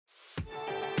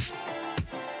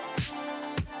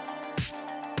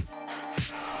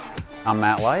I'm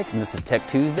Matt Like, and this is Tech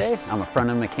Tuesday. I'm a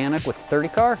front-end mechanic with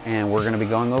INDYCAR, and we're going to be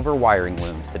going over wiring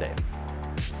looms today.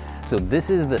 So this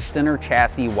is the center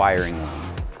chassis wiring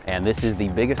loom, and this is the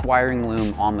biggest wiring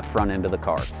loom on the front end of the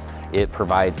car. It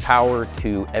provides power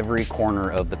to every corner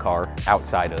of the car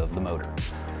outside of the motor.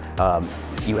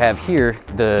 You have here,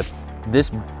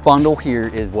 this bundle here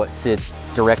is what sits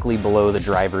directly below the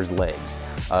driver's legs.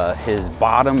 His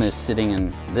bottom is sitting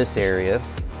in this area.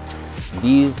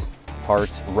 These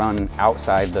parts run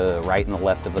outside the right and the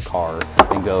left of the car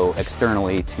and go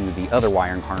externally to the other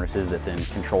wiring harnesses that then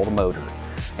control the motor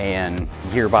and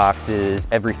gearboxes,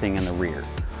 everything in the rear.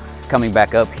 Coming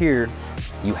back up here,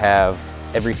 you have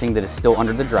everything that is still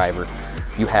under the driver.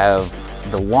 You have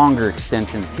the longer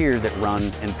extensions here that run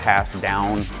and pass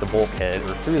down the bulkhead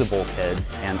or through the bulkheads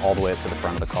and all the way up to the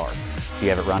front of the car. So you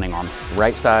have it running on the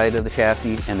right side of the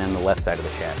chassis and then the left side of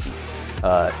the chassis.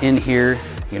 In here,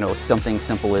 you know, something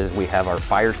simple is we have our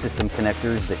fire system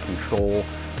connectors that control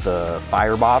the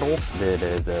fire bottle. That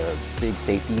is a big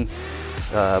safety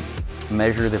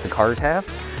measure that the cars have.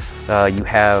 You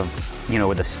have, you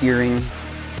know, the steering,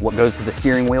 what goes to the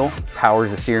steering wheel,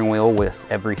 powers the steering wheel with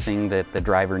everything that the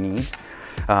driver needs.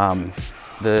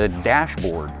 The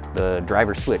dashboard, the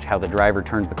driver switch, how the driver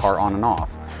turns the car on and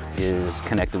off, is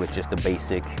connected with just a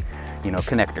basic, you know,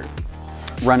 connector.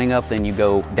 Running up, then you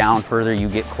go down further, you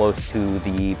get close to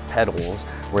the pedals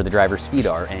where the driver's feet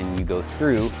are, and you go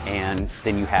through, and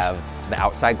then you have the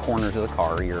outside corners of the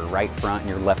car, your right front and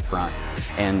your left front.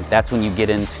 And that's when you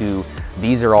get into,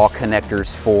 these are all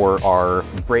connectors for our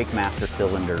brake master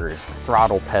cylinders,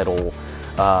 throttle pedal,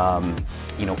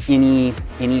 you know, any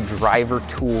driver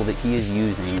tool that he is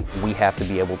using, we have to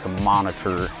be able to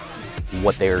monitor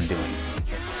what they are doing.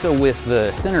 So with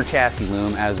the center chassis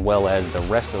loom as well as the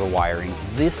rest of the wiring,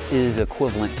 this is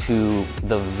equivalent to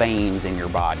the veins in your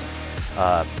body.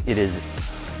 It is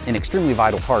an extremely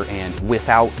vital part, and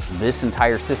without this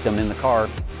entire system in the car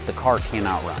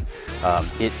cannot run.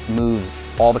 It moves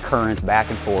all the currents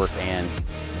back and forth, and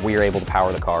we are able to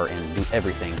power the car and do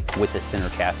everything with the center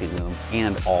chassis loom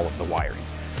and all of the wiring.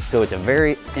 So it's a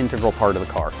very integral part of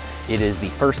the car. It is the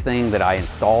first thing that I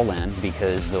install in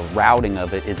because the routing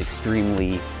of it is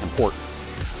extremely important.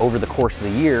 Over the course of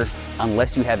the year,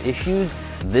 unless you have issues,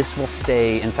 this will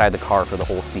stay inside the car for the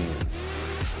whole season.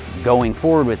 Going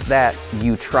forward with that,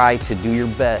 you try to do your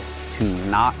best to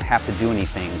not have to do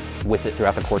anything with it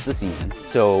throughout the course of the season.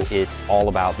 So it's all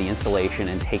about the installation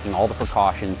and taking all the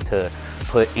precautions to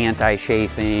put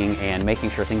anti-chafing and making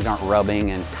sure things aren't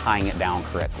rubbing and tying it down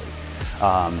correctly.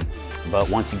 But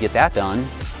once you get that done,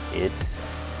 it's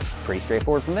pretty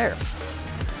straightforward from there.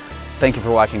 Thank you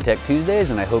for watching Tech Tuesdays,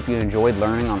 and I hope you enjoyed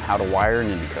learning on how to wire an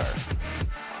INDYCAR.